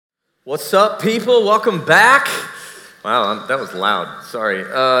What's up, people? Welcome back. Wow, that was loud. Sorry,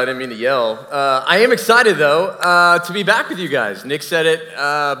 I didn't mean to yell. I am excited, though, to be back with you guys. Nick said it,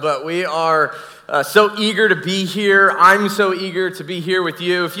 but we are so eager to be here. I'm so eager to be here with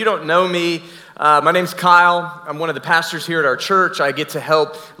you. If you don't know me, my name's Kyle. I'm one of the pastors here at our church. I get to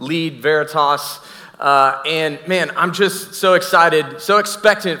help lead Veritas. And man, I'm just so excited, so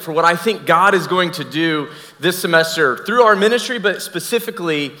expectant for what I think God is going to do this semester through our ministry, but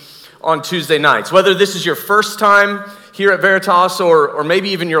specifically on Tuesday nights. Whether this is your first time here at Veritas or maybe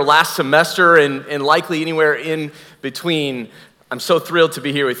even your last semester and likely anywhere in between, I'm so thrilled to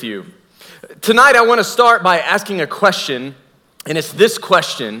be here with you. Tonight, I want to start by asking a question, and it's this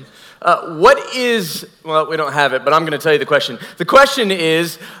question. We don't have it, but I'm going to tell you the question. The question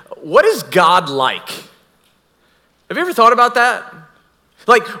is, what is God like? Have you ever thought about that?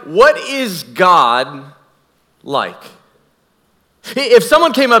 Like, what is God like? If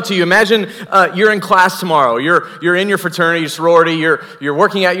someone came up to you, imagine you're in class tomorrow, you're in your fraternity, your sorority, you're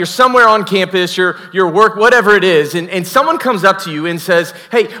working out, you're somewhere on campus, your work, whatever it is, and someone comes up to you and says,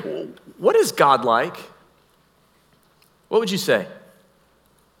 hey, what is God like? What would you say?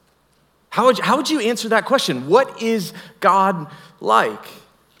 How would you answer that question? What is God like?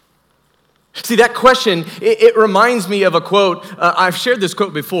 See, that question, it reminds me of a quote. I've shared this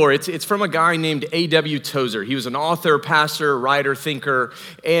quote before. It's from a guy named A.W. Tozer. He was an author, pastor, writer, thinker,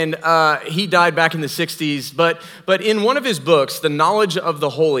 and he died back in the 60s. But in one of his books, The Knowledge of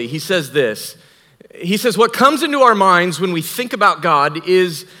the Holy, he says this. He says, what comes into our minds when we think about God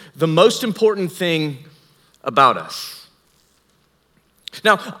is the most important thing about us.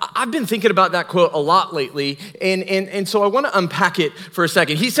 Now, I've been thinking about that quote a lot lately, and so I want to unpack it for a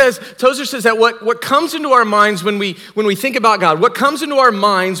second. Tozer says that what comes into our minds when we think about God, what comes into our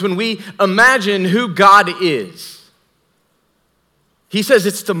minds when we imagine who God is, he says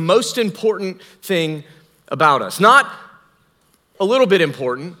it's the most important thing about us. Not a little bit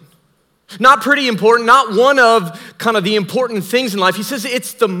important, not pretty important, not one of kind of the important things in life. He says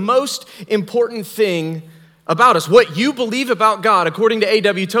it's the most important thing about us. What you believe about God, according to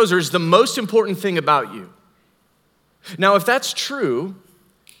A.W. Tozer, is the most important thing about you. Now, if that's true,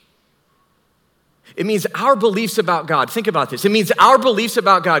 it means our beliefs about God, think about this, it means our beliefs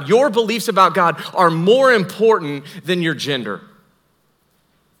about God, your beliefs about God are more important than your gender.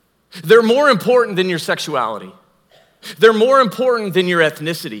 They're more important than your sexuality. They're more important than your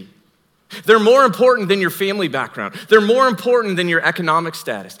ethnicity. They're more important than your family background. They're more important than your economic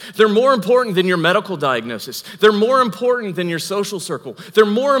status. They're more important than your medical diagnosis. They're more important than your social circle. They're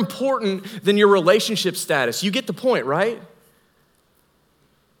more important than your relationship status. You get the point, right?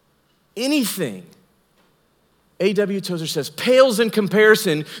 Anything, A.W. Tozer says, pales in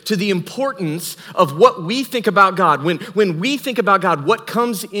comparison to the importance of what we think about God. When we think about God, what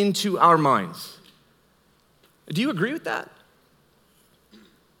comes into our minds? Do you agree with that?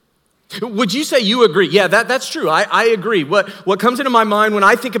 Would you say you agree? Yeah, that's true. I agree. What comes into my mind when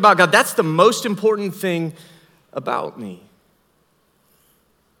I think about God, that's the most important thing about me.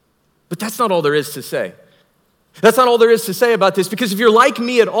 But that's not all there is to say. That's not all there is to say about this, because if you're like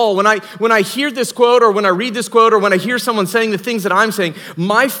me at all, when I hear this quote or when I read this quote or when I hear someone saying the things that I'm saying,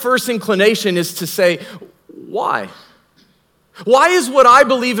 my first inclination is to say, why? Why is what I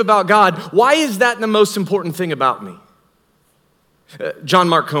believe about God, why is that the most important thing about me? John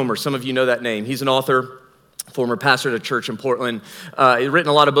Mark Comer, some of you know that name. He's an author, former pastor at a church in Portland. He's written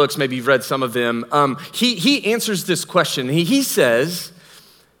a lot of books. Maybe you've read some of them. He answers this question. He says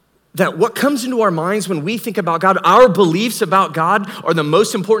that what comes into our minds when we think about God, our beliefs about God are the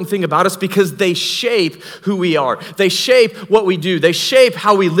most important thing about us because they shape who we are. They shape what we do. They shape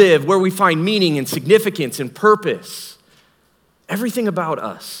how we live, where we find meaning and significance and purpose. Everything about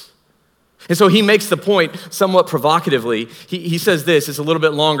us. And so he makes the point somewhat provocatively. He says this, it's a little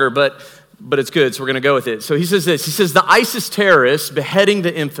bit longer, but it's good, so we're going to go with it. So he says this, he says, the ISIS terrorists beheading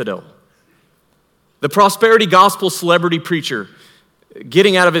the infidel, the prosperity gospel celebrity preacher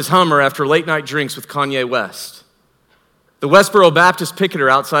getting out of his Hummer after late night drinks with Kanye West, the Westboro Baptist picketer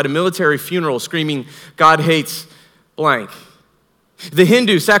outside a military funeral screaming, God hates blank, the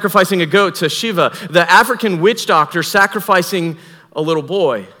Hindu sacrificing a goat to Shiva, the African witch doctor sacrificing a little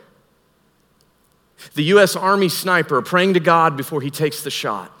boy, the U.S. Army sniper praying to God before he takes the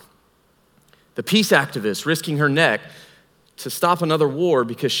shot. The peace activist risking her neck to stop another war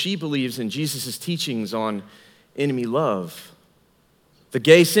because she believes in Jesus' teachings on enemy love. The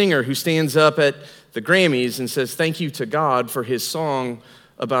gay singer who stands up at the Grammys and says thank you to God for his song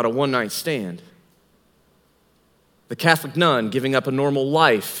about a one-night stand. The Catholic nun giving up a normal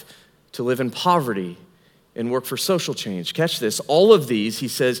life to live in poverty and work for social change. Catch this. All of these, he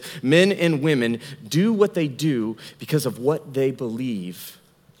says, men and women do what they do because of what they believe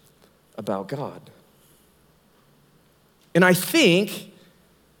about God. And I think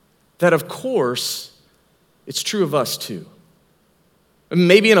that, of course, it's true of us too.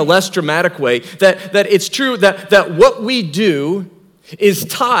 Maybe in a less dramatic way, that it's true that what we do is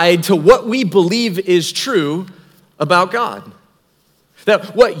tied to what we believe is true about God.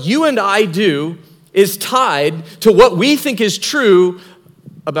 That what you and I do is tied to what we think is true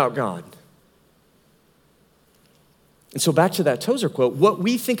about God. And so back to that Tozer quote, what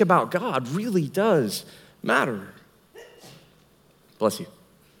we think about God really does matter. Bless you.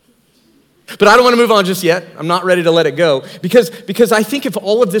 But I don't want to move on just yet. I'm not ready to let it go. Because I think if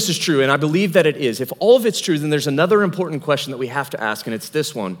all of this is true, and I believe that it is, if all of it's true, then there's another important question that we have to ask, and it's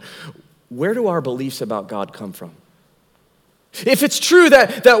this one. Where do our beliefs about God come from? If it's true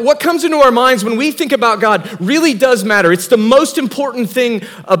that what comes into our minds when we think about God really does matter, it's the most important thing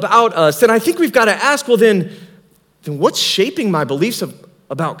about us, then I think we've got to ask, well, then what's shaping my beliefs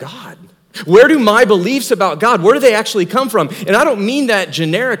about God? Where do my beliefs about God, where do they actually come from? And I don't mean that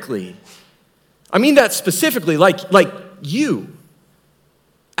generically. I mean that specifically, like you.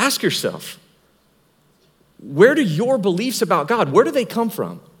 Ask yourself, where do your beliefs about God, where do they come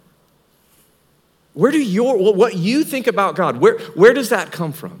from? Where do what you think about God, where does that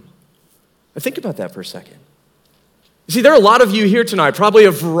come from? Now think about that for a second. You see, there are a lot of you here tonight, probably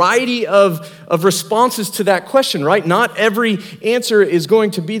a variety of responses to that question, right? Not every answer is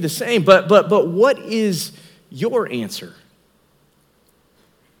going to be the same, but what is your answer?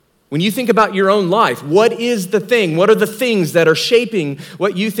 When you think about your own life, what is the thing? What are the things that are shaping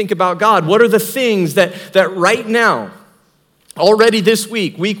what you think about God? What are the things that right now, already this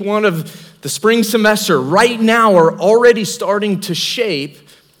week 1 of the spring semester, right now are already starting to shape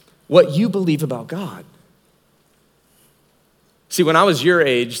what you believe about God? See, when I was your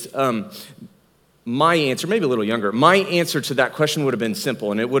age, my answer, maybe a little younger, my answer to that question would have been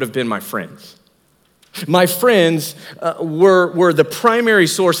simple, and it would have been my friends. My friends were the primary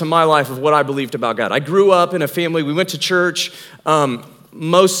source in my life of what I believed about God. I grew up in a family, we went to church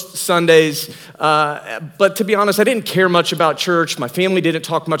most Sundays, but to be honest, I didn't care much about church. My family didn't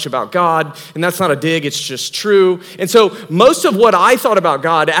talk much about God, and that's not a dig, it's just true. And so most of what I thought about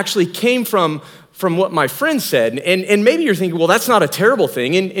God actually came from what my friends said. And maybe you're thinking, well, that's not a terrible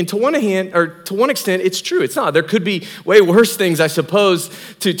thing. And to one extent, it's true. It's not. There could be way worse things, I suppose,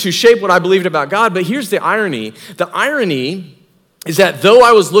 to shape what I believed about God. But here's the irony. The irony is that though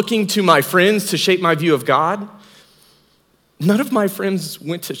I was looking to my friends to shape my view of God, none of my friends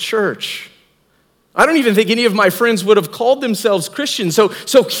went to church. I don't even think any of my friends would have called themselves Christians.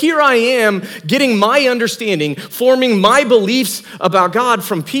 So here I am getting my understanding, forming my beliefs about God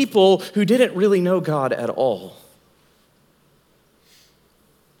from people who didn't really know God at all.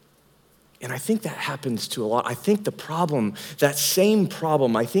 And I think that happens to a lot. I think that same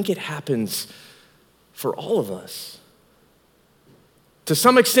problem, I think it happens for all of us. To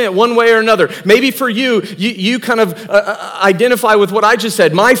some extent, one way or another. Maybe for you kind of identify with what I just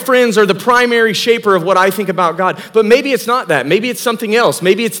said. My friends are the primary shaper of what I think about God. But maybe it's not that. Maybe it's something else.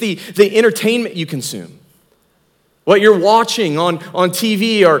 Maybe it's the entertainment you consume. What you're watching on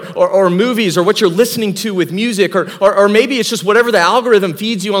TV or movies, or what you're listening to with music, or maybe it's just whatever the algorithm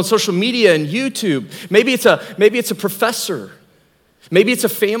feeds you on social media and YouTube. Maybe it's a professor. Maybe it's a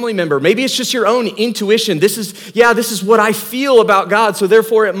family member. Maybe it's just your own intuition. This is what I feel about God, so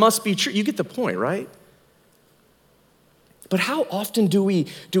therefore it must be true. You get the point, right? But how often do we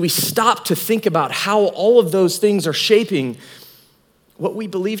stop to think about how all of those things are shaping what we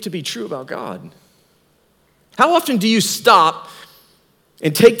believe to be true about God? How often do you stop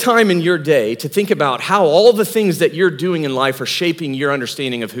and take time in your day to think about how all the things that you're doing in life are shaping your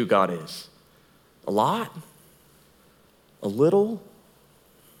understanding of who God is? A lot? A little?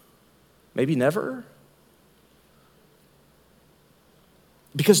 Maybe never?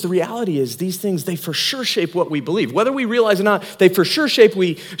 Because the reality is these things, they for sure shape what we believe. Whether we realize it or not, they for sure shape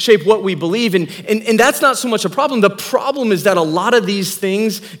what we believe. And that's not so much a problem. The problem is that a lot of these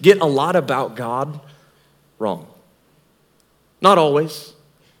things get a lot about God wrong. Not always.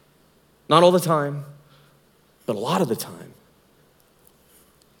 Not all the time. But a lot of the time.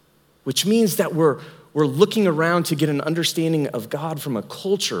 Which means that we're looking around to get an understanding of God from a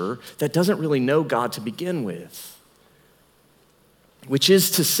culture that doesn't really know God to begin with. Which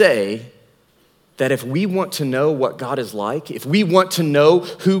is to say that if we want to know what God is like, if we want to know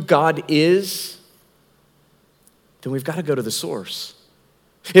who God is, then we've got to go to the source.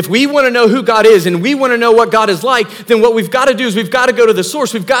 If we want to know who God is and we want to know what God is like, then what we've got to do is we've got to go to the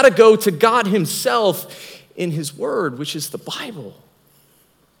source. We've got to go to God himself in his word, which is the Bible.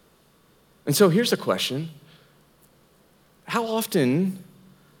 And so here's a question. How often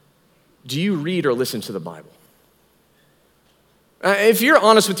do you read or listen to the Bible? If you're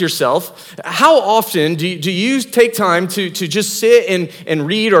honest with yourself, how often do you take time to just sit and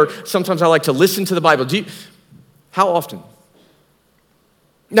read, or sometimes I like to listen to the Bible? How often?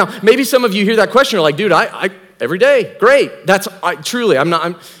 Now, maybe some of you hear that question, you're like, dude, I every day, great. That's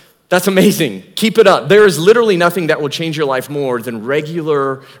amazing. Keep it up. There is literally nothing that will change your life more than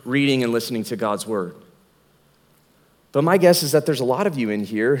regular reading and listening to God's word. But my guess is that there's a lot of you in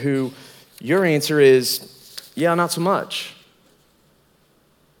here who your answer is, yeah, not so much.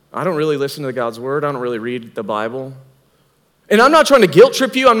 I don't really listen to God's word. I don't really read the Bible. And I'm not trying to guilt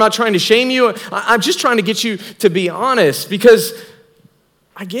trip you. I'm not trying to shame you. I'm just trying to get you to be honest, because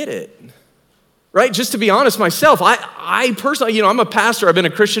I get it, right? Just to be honest myself, I personally, I'm a pastor. I've been a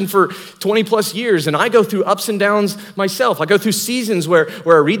Christian for 20 plus years, and I go through ups and downs myself. I go through seasons where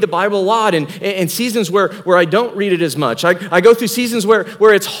I read the Bible a lot, and seasons where I don't read it as much. I go through seasons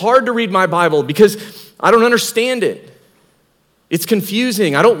where it's hard to read my Bible because I don't understand it. It's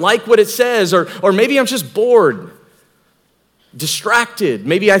confusing. I don't like what it says, or maybe I'm just bored, distracted.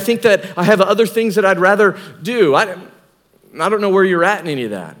 Maybe I think that I have other things that I'd rather do. I don't know where you're at in any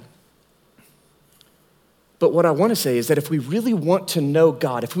of that. But what I want to say is that if we really want to know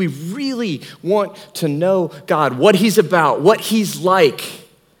God, if we really want to know God, what he's about, what he's like,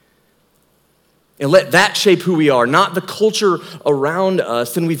 and let that shape who we are, not the culture around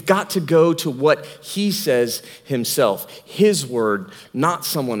us, then we've got to go to what he says himself, his word, not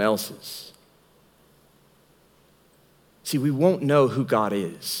someone else's. See, we won't know who God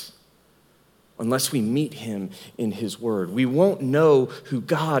is unless we meet him in his word. We won't know who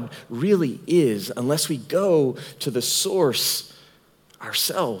God really is unless we go to the source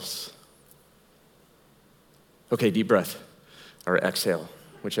ourselves. Okay, deep breath, or exhale,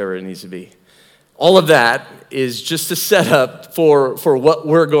 whichever it needs to be. All of that is just a setup for what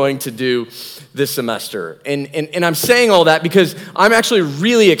we're going to do this semester. And I'm saying all that because I'm actually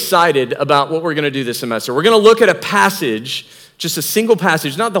really excited about what we're going to do this semester. We're going to look at a passage, just a single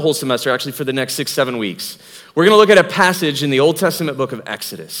passage, not the whole semester, actually, for the next 6-7 weeks. We're going to look at a passage in the Old Testament book of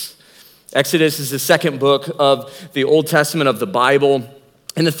Exodus. Exodus is the second book of the Old Testament of the Bible.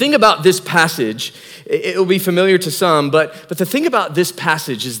 And the thing about this passage, it will be familiar to some, but the thing about this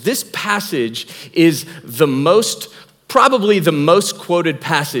passage is probably the most quoted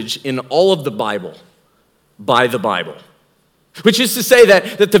passage in all of the Bible by the Bible. Which is to say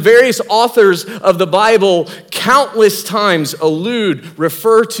that the various authors of the Bible countless times allude,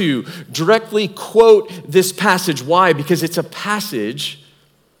 refer to, directly quote this passage. Why? Because it's a passage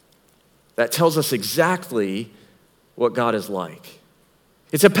that tells us exactly what God is like.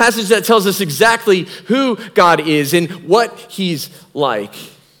 It's a passage that tells us exactly who God is and what he's like.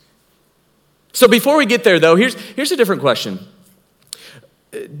 So before we get there, though, here's a different question.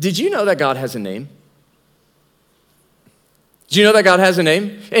 Did you know that God has a name? Do you know that God has a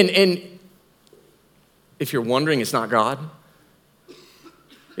name? And if you're wondering, it's not God.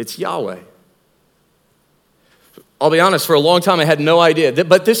 It's Yahweh. I'll be honest, for a long time I had no idea.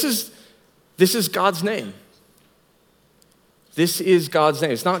 But this is God's name. This is God's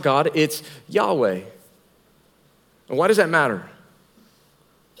name. It's not God, it's Yahweh. And why does that matter?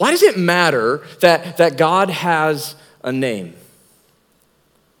 Why does it matter that God has a name?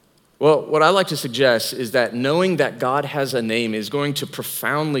 Well, what I like to suggest is that knowing that God has a name is going to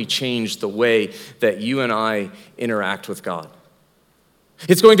profoundly change the way that you and I interact with God.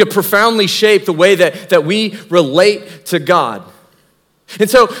 It's going to profoundly shape the way that we relate to God. And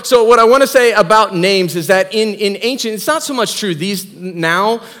so what I want to say about names is that in ancient, it's not so much true these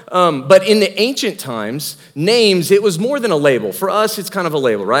now, but in the ancient times, names, it was more than a label. For us, it's kind of a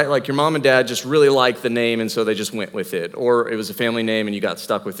label, right? Like your mom and dad just really liked the name, and so they just went with it. Or it was a family name, and you got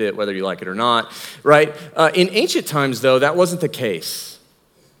stuck with it, whether you like it or not, right? In ancient times, though, that wasn't the case.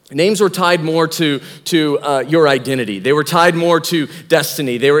 Names were tied more to your identity. They were tied more to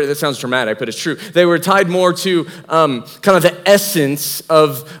destiny. That sounds dramatic, but it's true. They were tied more to kind of the essence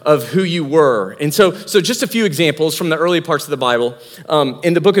of who you were. And so just a few examples from the early parts of the Bible.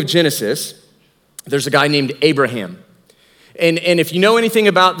 In the book of Genesis, there's a guy named Abraham. And if you know anything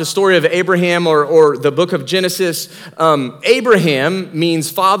about the story of Abraham or the book of Genesis, Abraham means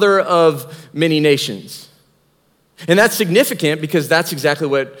father of many nations. And that's significant because that's exactly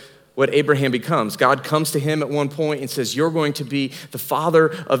what Abraham becomes. God comes to him at one point and says, you're going to be the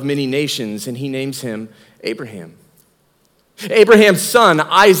father of many nations, and he names him Abraham. Abraham's son,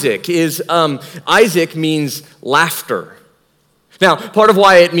 Isaac, Isaac means laughter. Now, part of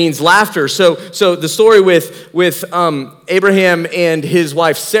why it means laughter, so the story with Abraham and his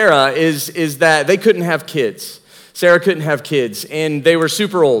wife Sarah is that they couldn't have kids. Sarah couldn't have kids, and they were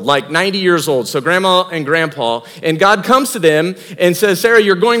super old, like 90 years old, so grandma and grandpa, and God comes to them and says, Sarah,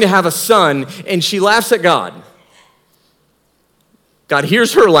 you're going to have a son, and she laughs at God. God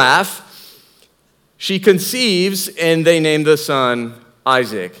hears her laugh, she conceives, and they name the son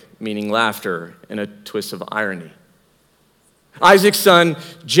Isaac, meaning laughter and a twist of irony. Isaac's son,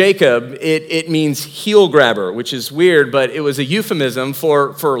 Jacob, it means heel grabber, which is weird, but it was a euphemism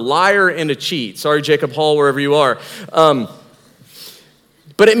for liar and a cheat. Sorry, Jacob Hall, wherever you are. But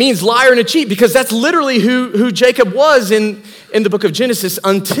it means liar and a cheat because that's literally who Jacob was in the book of Genesis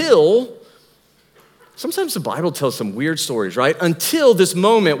until, sometimes the Bible tells some weird stories, right? Until this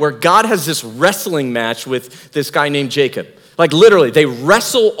moment where God has this wrestling match with this guy named Jacob. Like literally, they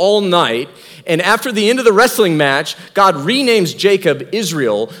wrestle all night, and after the end of the wrestling match, God renames Jacob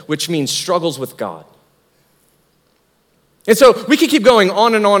Israel, which means struggles with God. And so we could keep going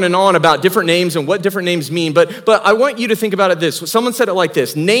on and on and on about different names and what different names mean, but I want you to think about it this. Someone said it like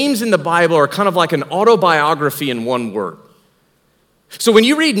this: names in the Bible are kind of like an autobiography in one word. So when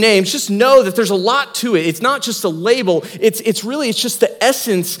you read names, just know that there's a lot to it. It's not just a label. It's just the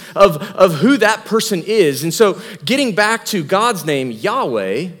essence of who that person is. And so getting back to God's name,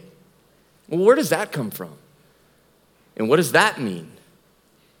 Yahweh, well, where does that come from? And what does that mean?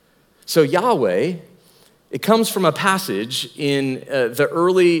 So Yahweh, it comes from a passage in the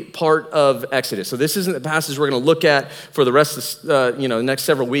early part of Exodus. So this isn't the passage we're going to look at for the rest of the next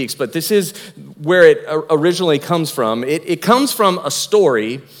several weeks, but this is where it originally comes from. It comes from a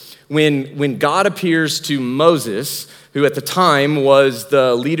story when God appears to Moses, who at the time was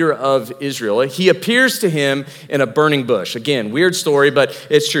the leader of Israel. He appears to him in a burning bush. Again, weird story, but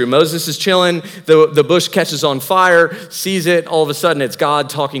it's true. Moses is chilling, the bush catches on fire, sees it, all of a sudden it's God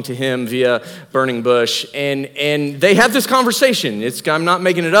talking to him via burning bush, and they have this conversation. I'm not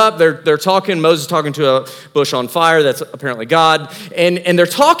making it up. They're talking, Moses talking to a bush on fire, that's apparently God, and they're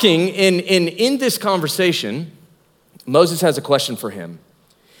talking, and in this conversation, Moses has a question for him.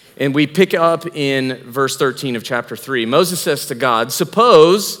 And we pick up in verse 13 of chapter 3. Moses says to God,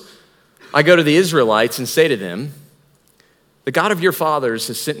 suppose I go to the Israelites and say to them, the God of your fathers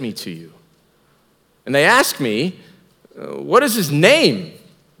has sent me to you. And they ask me, what is his name?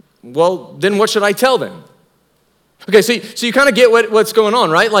 Well, then what should I tell them? Okay, so you kind of get what's going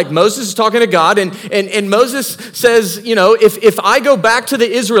on, right? Like Moses is talking to God, and Moses says, if I go back to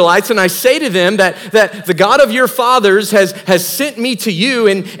the Israelites and I say to them that the God of your fathers has sent me to you,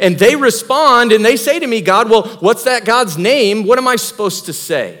 and they respond and they say to me, God, well, what's that God's name? What am I supposed to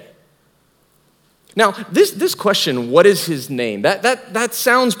say? Now, this question, what is his name? That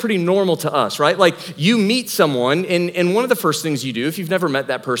sounds pretty normal to us, right? Like you meet someone, and one of the first things you do, if you've never met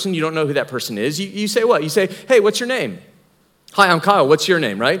that person, you don't know who that person is, you say what? You say, hey, what's your name? Hi, I'm Kyle, what's your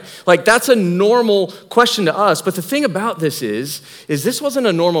name, right? Like that's a normal question to us, but the thing about this is this wasn't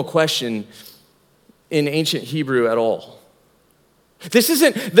a normal question in ancient Hebrew at all. This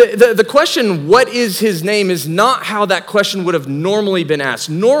isn't, the question, what is his name, is not how that question would have normally been asked.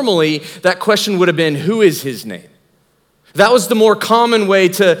 Normally, that question would have been, who is his name? That was the more common way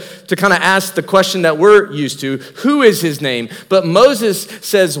to kind of ask the question that we're used to, who is his name? But Moses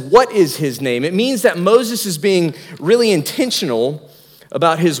says, what is his name? It means that Moses is being really intentional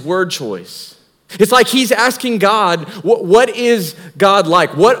about his word choice. It's like he's asking God, what is God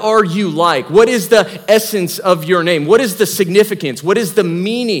like? What are you like? What is the essence of your name? What is the significance? What is the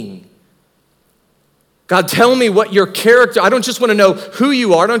meaning? God, tell me what your character, I don't just want to know who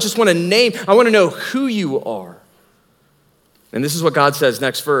you are. I don't just want to name, I want to know who you are. And this is what God says,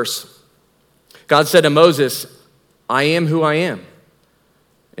 next verse. God said to Moses, I am who I am.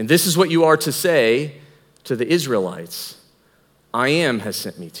 And this is what you are to say to the Israelites. I am has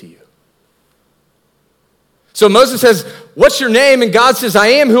sent me to you. So Moses says, what's your name? And God says, I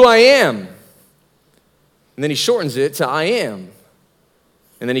am who I am. And then he shortens it to I am.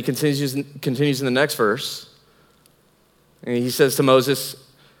 And then he continues in the next verse. And he says to Moses,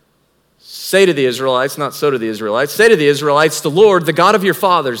 say to the Israelites, not so to the Israelites, say to the Israelites, the Lord, the God of your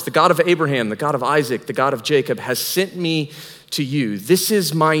fathers, the God of Abraham, the God of Isaac, the God of Jacob, has sent me to you. This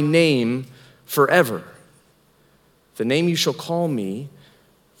is my name forever. The name you shall call me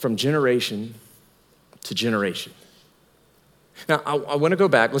from generation to generation. Now, I want to go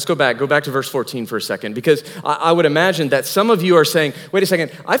back. Let's go back to verse 14 for a second, because I would imagine that some of you are saying, wait a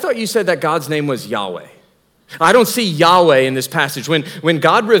second, I thought you said that God's name was Yahweh. I don't see Yahweh in this passage. When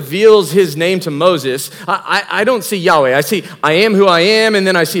God reveals his name to Moses, I don't see Yahweh. I see I am who I am, and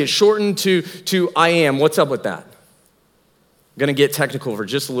then I see it shortened to I am. What's up with that? going to get technical for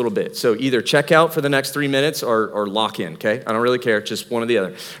just a little bit. So either check out for the next 3 minutes or lock in, okay? I don't really care, just one or the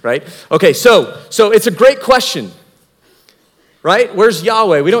other, right? Okay, so it's a great question, right? Where's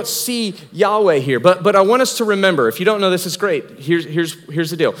Yahweh? We don't see Yahweh here, but I want us to remember, if you don't know this, it's great.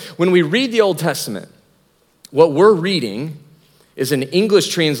 Here's the deal. When we read the Old Testament, what we're reading is an English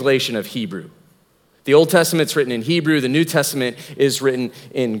translation of Hebrew. The Old Testament's written in Hebrew, the New Testament is written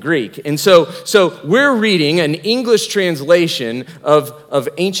in Greek. And so we're reading an English translation of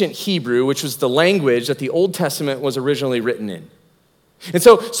ancient Hebrew, which was the language that the Old Testament was originally written in. And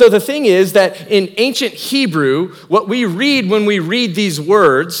so the thing is that in ancient Hebrew, what we read when we read these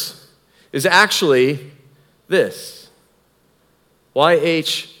words is actually this.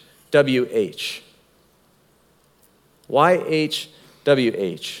 YHWH.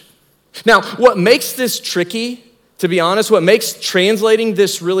 YHWH. Now, what makes this tricky, to be honest, what makes translating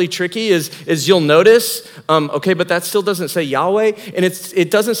this really tricky is you'll notice, okay, but that still doesn't say Yahweh, and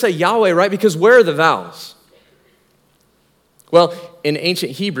it doesn't say Yahweh, right? Because where are the vowels? Well, in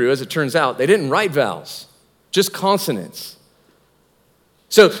ancient Hebrew, as it turns out, they didn't write vowels, just consonants.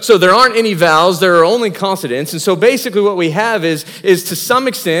 So there aren't any vowels, there are only consonants, and so basically what we have is to some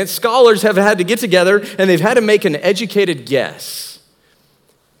extent, scholars have had to get together and they've had to make an educated guess.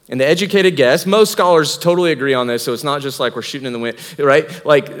 And the educated guess, most scholars totally agree on this, so it's not just like we're shooting in the wind, right?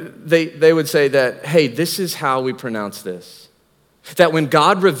 Like they would say that, hey, this is how we pronounce this. That when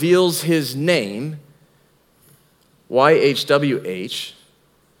God reveals his name, YHWH,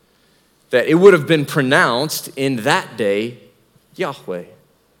 that it would have been pronounced in that day, Yahweh.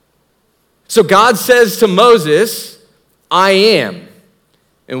 So God says to Moses, I am.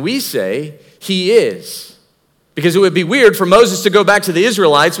 And we say, he is. Because it would be weird for Moses to go back to the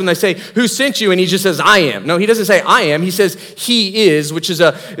Israelites when they say, who sent you? And he just says, I am. No, he doesn't say, I am. He says, he is, which is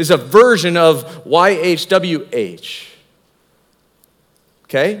a version of YHWH.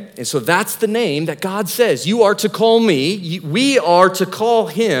 Okay? And so that's the name that God says. You are to call me, we are to call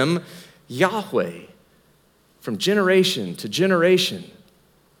him Yahweh from generation to generation.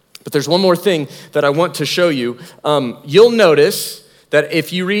 But there's one more thing that I want to show you. You'll notice that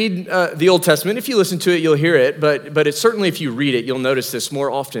if you read the Old Testament, if you listen to it, you'll hear it, but it's certainly if you read it, you'll notice this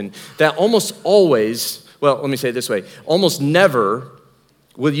more often, that almost always, well, let me say it this way, almost never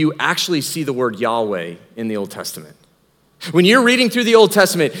will you actually see the word Yahweh in the Old Testament. When you're reading through the Old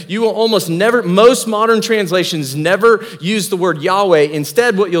Testament, you will almost never, most modern translations never use the word Yahweh.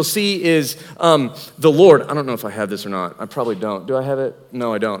 Instead, what you'll see is the Lord. I don't know if I have this or not. I probably don't. Do I have it?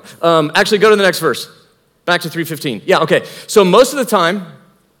 No, I don't. Actually, go to the next verse. Back to 3:15. Yeah, okay. So most of the time,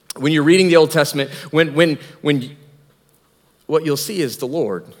 when you're reading the Old Testament, when what you'll see is the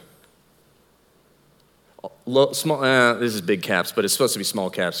Lord. This is big caps, but it's supposed to be small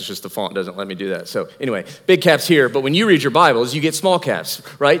caps. It's just the font doesn't let me do that. So anyway, big caps here, but when you read your Bibles, you get small caps,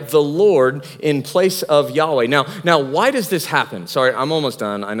 right? The Lord in place of Yahweh. Now, why does this happen? Sorry, I'm almost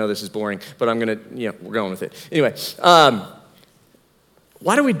done. I know this is boring, but we're going with it. Anyway,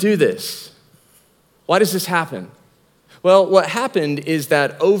 why do we do this? Why does this happen? Well, what happened is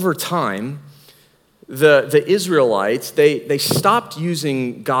that over time, the Israelites, they stopped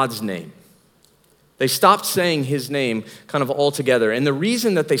using God's name. They stopped saying his name kind of altogether. And the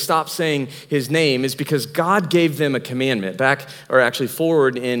reason that they stopped saying his name is because God gave them a commandment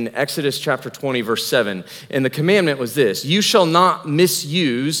forward in Exodus chapter 20, verse 7. And the commandment was this: you shall not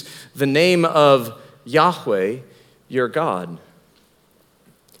misuse the name of Yahweh, your God.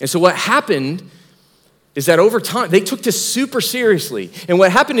 And so what happened is that over time, they took this super seriously. And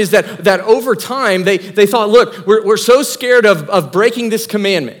what happened is that over time, they thought, look, we're so scared of breaking this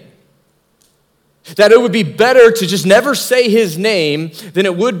commandment that it would be better to just never say his name than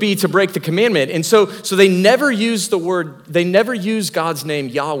it would be to break the commandment. And so they never use God's name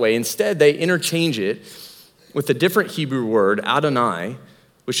Yahweh. Instead, they interchange it with a different Hebrew word, Adonai,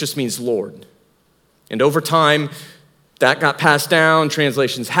 which just means Lord. And over time, that got passed down,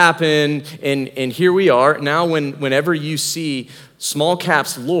 translations happen, and here we are. Now whenever you see small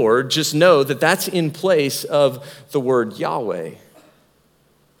caps Lord, just know that that's in place of the word Yahweh.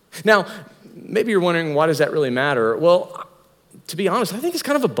 Now, maybe you're wondering, why does that really matter? Well, to be honest, I think it's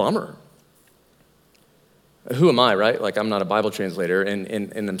kind of a bummer. Who am I, right? Like, I'm not a Bible translator,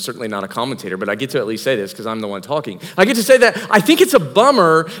 and I'm certainly not a commentator, but I get to at least say this because I'm the one talking. I get to say that I think it's a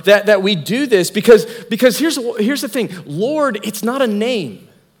bummer that we do this because here's the thing. Lord, it's not a name,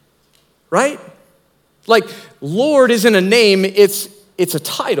 right? Like, Lord isn't a name, it's a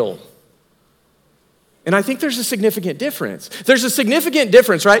title. And I think there's a significant difference. There's a significant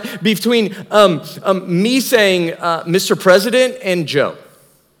difference, right, between me saying Mr. President and Joe.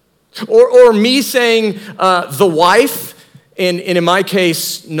 Or me saying the wife and in my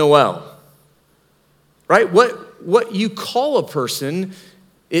case, Noel, right? What you call a person,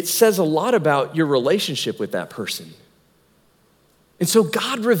 it says a lot about your relationship with that person. And so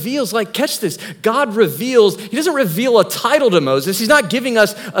God reveals, catch this, God reveals, he doesn't reveal a title to Moses. He's not giving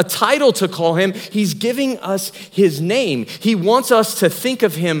us a title to call him. He's giving us his name. He wants us to think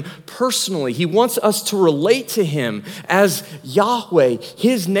of him personally. He wants us to relate to him as Yahweh,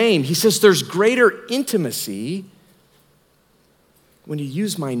 his name. He says there's greater intimacy when you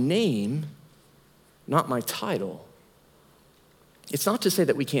use my name, not my title. It's not to say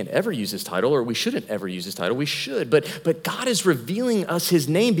that we can't ever use his title or we shouldn't ever use his title. We should, but God is revealing us his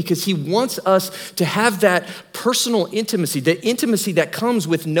name because he wants us to have that personal intimacy, the intimacy that comes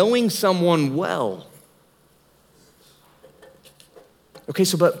with knowing someone well. Okay,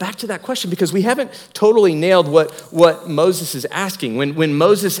 but back to that question, because we haven't totally nailed what Moses is asking. When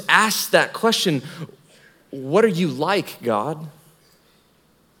Moses asks that question, what are you like, God?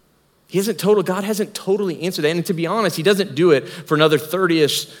 God hasn't totally answered that. And to be honest, he doesn't do it for another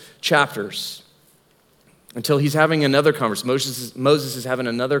 30-ish chapters until he's having another conversation. Moses is having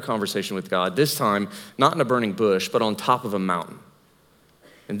another conversation with God, this time not in a burning bush, but on top of a mountain.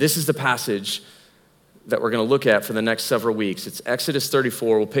 And this is the passage that we're going to look at for the next several weeks. It's Exodus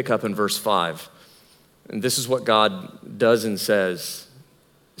 34. We'll pick up in verse 5. And this is what God does and says.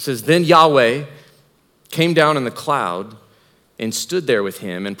 It says, "Then Yahweh came down in the cloud and stood there with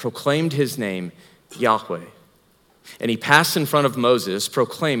him and proclaimed his name, Yahweh. And he passed in front of Moses,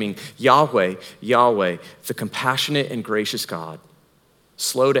 proclaiming, Yahweh, Yahweh, the compassionate and gracious God,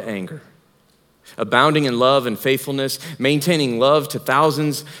 slow to anger, abounding in love and faithfulness, maintaining love to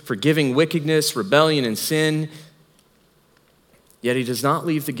thousands, forgiving wickedness, rebellion, and sin. Yet he does not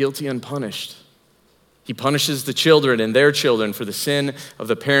leave the guilty unpunished. He punishes the children and their children for the sin of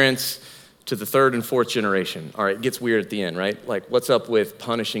the parents to the third and fourth generation." All right, it gets weird at the end, right? What's up with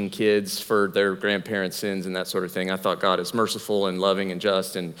punishing kids for their grandparents' sins and that sort of thing? I thought God is merciful and loving and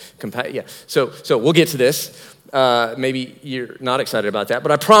just and compassionate. Yeah, so we'll get to this. Maybe you're not excited about that,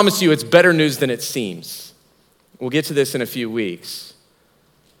 but I promise you it's better news than it seems. We'll get to this in a few weeks.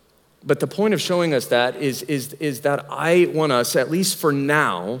 But the point of showing us that is that I want us, at least for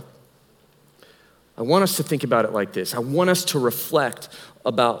now, I want us to think about it like this. I want us to reflect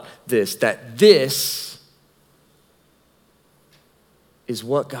about this, that this is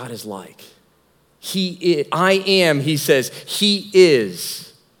what God is like. He is, I am, he says, he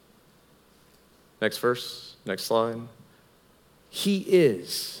is. Next verse, next slide. He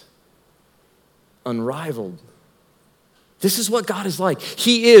is unrivaled. This is what God is like.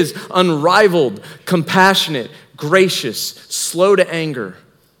 He is unrivaled, compassionate, gracious, slow to anger,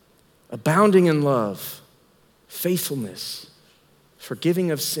 abounding in love, faithfulness, forgiving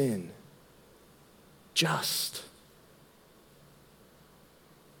of sin, just.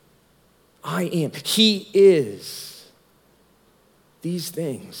 I am. He is these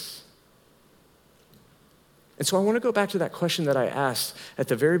things. And so I want to go back to that question that I asked at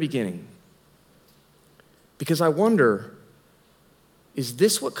the very beginning, because I wonder, is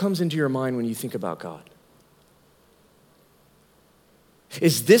this what comes into your mind when you think about God?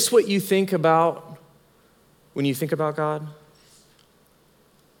 Is this what you think about when you think about God?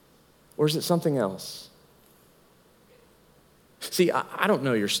 Or is it something else? See, I don't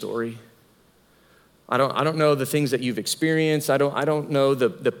know your story. I don't know the things that you've experienced. I don't know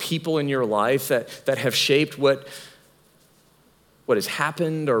the people in your life that have shaped what has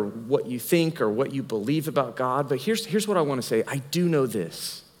happened or what you think or what you believe about God. But here's what I want to say. I do know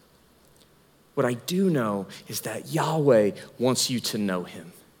this. What I do know is that Yahweh wants you to know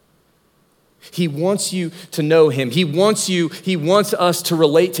him. He wants you to know him. He wants us to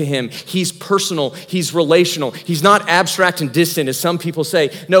relate to him. He's personal, he's relational. He's not abstract and distant, as some people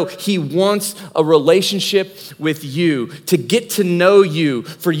say. No, he wants a relationship with you, to get to know you,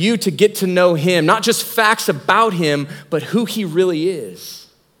 for you to get to know him, not just facts about him, but who he really is.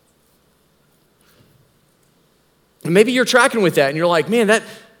 And maybe you're tracking with that and you're like, man,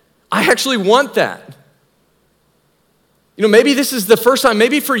 I actually want that. Maybe this is the first time.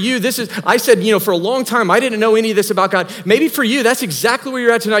 Maybe for you, I said, for a long time, I didn't know any of this about God. Maybe for you, that's exactly where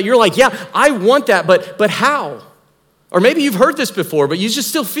you're at tonight. You're like, yeah, I want that, but how? Or maybe you've heard this before, but you just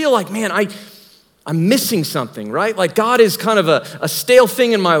still feel like, man, I'm missing something, right? Like God is kind of a stale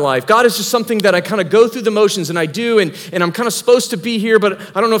thing in my life. God is just something that I kind of go through the motions and I do, and I'm kind of supposed to be here, but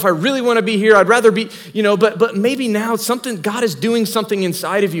I don't know if I really want to be here. I'd rather be, but maybe now it's something, God is doing something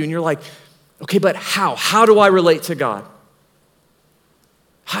inside of you, and you're like, okay, but how? How do I relate to God?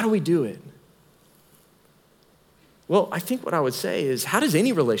 How do we do it? Well, I think what I would say is, how does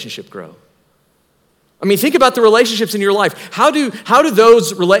any relationship grow? I mean, think about the relationships in your life. How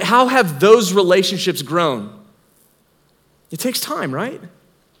have those relationships grown? It takes time, right?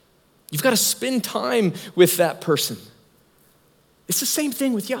 You've got to spend time with that person. It's the same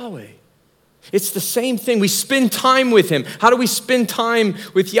thing with Yahweh. It's the same thing. We spend time with him. How do we spend time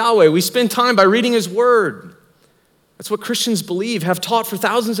with Yahweh? We spend time by reading his word. That's what Christians believe, have taught for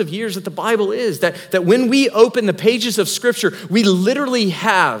thousands of years that the Bible is, that when we open the pages of Scripture, we literally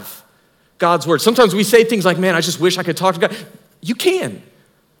have God's word. Sometimes we say things like, man, I just wish I could talk to God. You can.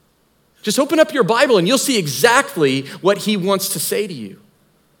 Just open up your Bible and you'll see exactly what he wants to say to you.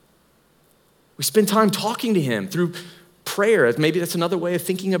 We spend time talking to him through prayer. Maybe that's another way of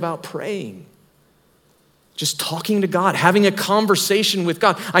thinking about praying. Just talking to God, having a conversation with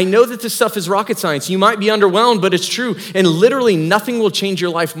God. I know that this stuff is rocket science. You might be underwhelmed, but it's true. And literally nothing will change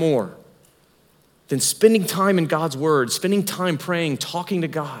your life more than spending time in God's word, spending time praying, talking to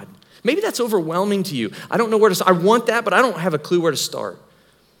God. Maybe that's overwhelming to you. I don't know where to start. I want that, but I don't have a clue where to start.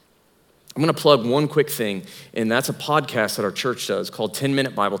 I'm going to plug one quick thing, and that's a podcast that our church does called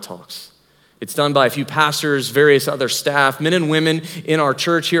 10-Minute Bible Talks. It's done by a few pastors, various other staff, men and women in our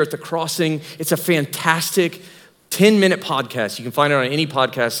church here at The Crossing. It's a fantastic 10-minute podcast. You can find it on any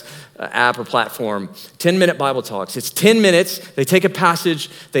podcast app or platform. 10-Minute Bible Talks. It's 10 minutes. They take a passage,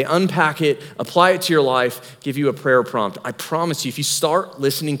 they unpack it, apply it to your life, give you a prayer prompt. I promise you, if you start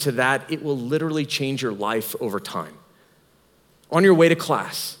listening to that, it will literally change your life over time. On your way to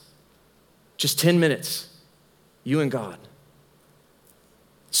class, just 10 minutes, you and God.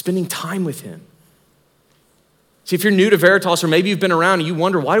 Spending time with him. See, if you're new to Veritas or maybe you've been around and you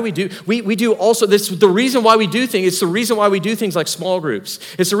wonder, why do we do? We do also this, the reason why we do things, it's the reason why we do things like small groups.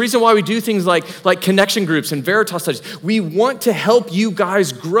 It's the reason why we do things like connection groups and Veritas studies. We want to help you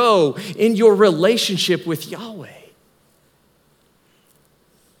guys grow in your relationship with Yahweh.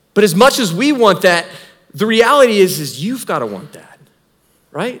 But as much as we want that, the reality is you've got to want that,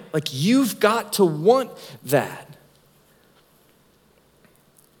 right? Like you've got to want that.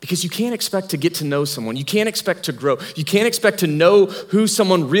 Because you can't expect to get to know someone. You can't expect to grow. You can't expect to know who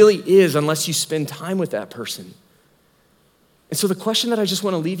someone really is unless you spend time with that person. And so the question that I just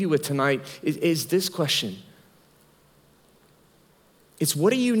want to leave you with tonight is this question. It's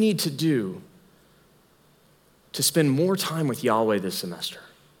what do you need to do to spend more time with Yahweh this semester?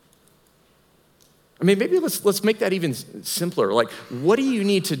 I mean, maybe let's make that even simpler. Like, what do you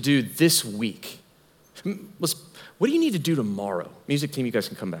need to do this week? What do you need to do tomorrow? Music team, you guys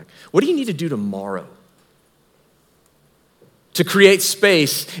can come back. What do you need to do tomorrow to create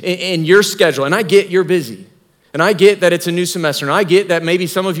space in your schedule? And I get you're busy. And I get that it's a new semester. And I get that maybe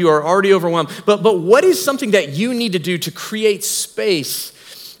some of you are already overwhelmed. But what is something that you need to do to create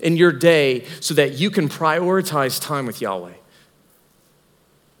space in your day so that you can prioritize time with Yahweh?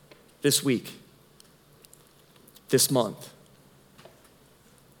 This week, this month.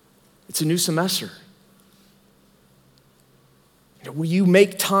 It's a new semester. Will you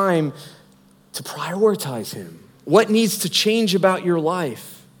make time to prioritize him? What needs to change about your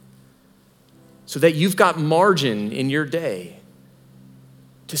life so that you've got margin in your day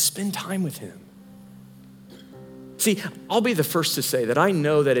to spend time with him? See, I'll be the first to say that I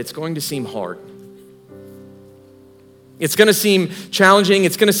know that it's going to seem hard. It's going to seem challenging.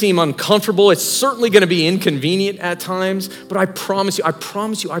 It's going to seem uncomfortable. It's certainly going to be inconvenient at times, but I promise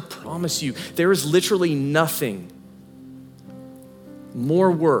you, there is literally nothing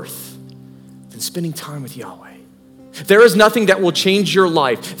more worth than spending time with Yahweh. There is nothing that will change your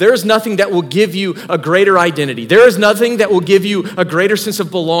life. There is nothing that will give you a greater identity. There is nothing that will give you a greater sense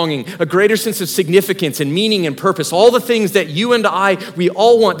of belonging, a greater sense of significance and meaning and purpose. All the things that you and we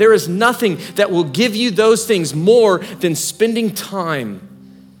all want. There is nothing that will give you those things more than spending time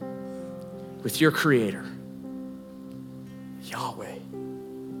with your Creator, Yahweh.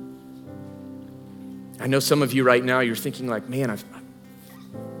 I know some of you right now, you're thinking like, man,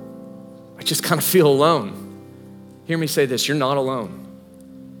 I just kind of feel alone. Hear me say this, you're not alone.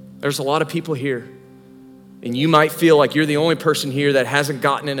 There's a lot of people here, and you might feel like you're the only person here that hasn't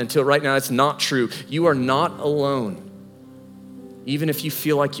gotten it until right now. It's not true. You are not alone, even if you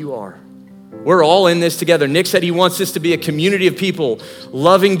feel like you are. We're all in this together. Nick said he wants this to be a community of people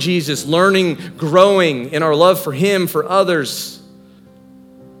loving Jesus, learning, growing in our love for him, for others.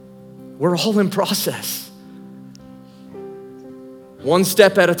 We're all in process. One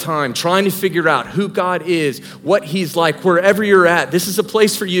step at a time, trying to figure out who God is, what he's like, wherever you're at. This is a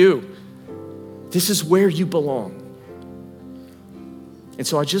place for you. This is where you belong. And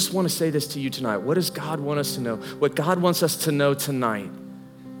so I just want to say this to you tonight. What does God want us to know? What God wants us to know tonight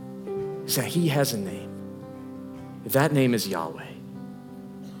is that he has a name. That name is Yahweh.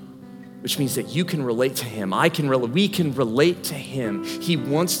 which means that you can relate to him. We can relate to him. He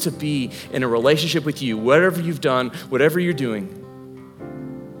wants to be in a relationship with you. Whatever you've done, whatever you're doing,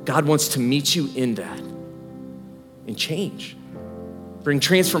 God wants to meet you in that and change. Bring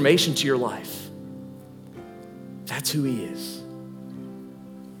transformation to your life. That's who he is.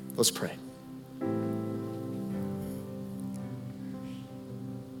 Let's pray.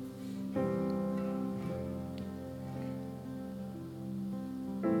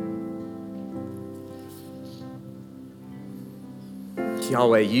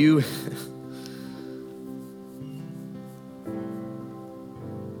 Yahweh, you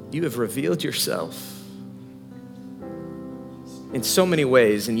have revealed yourself in so many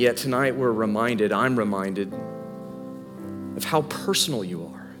ways, and yet tonight I'm reminded of how personal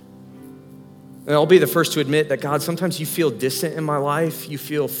you are. And I'll be the first to admit that, God, sometimes you feel distant in my life, you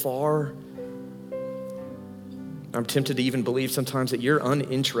feel far. I'm tempted to even believe sometimes that you're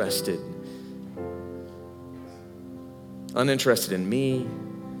uninterested in me,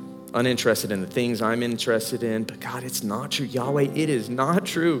 uninterested in the things I'm interested in. But God, it's not true. Yahweh, it is not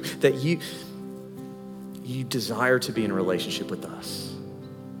true that you desire to be in a relationship with us.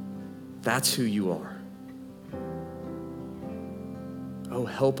 That's who you are. Oh,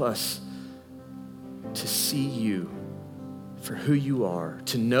 help us to see you for who you are,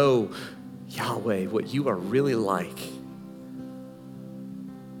 to know, Yahweh, what you are really like,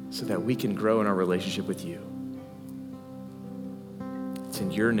 so that we can grow in our relationship with you. It's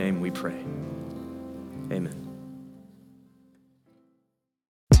in your name we pray. Amen.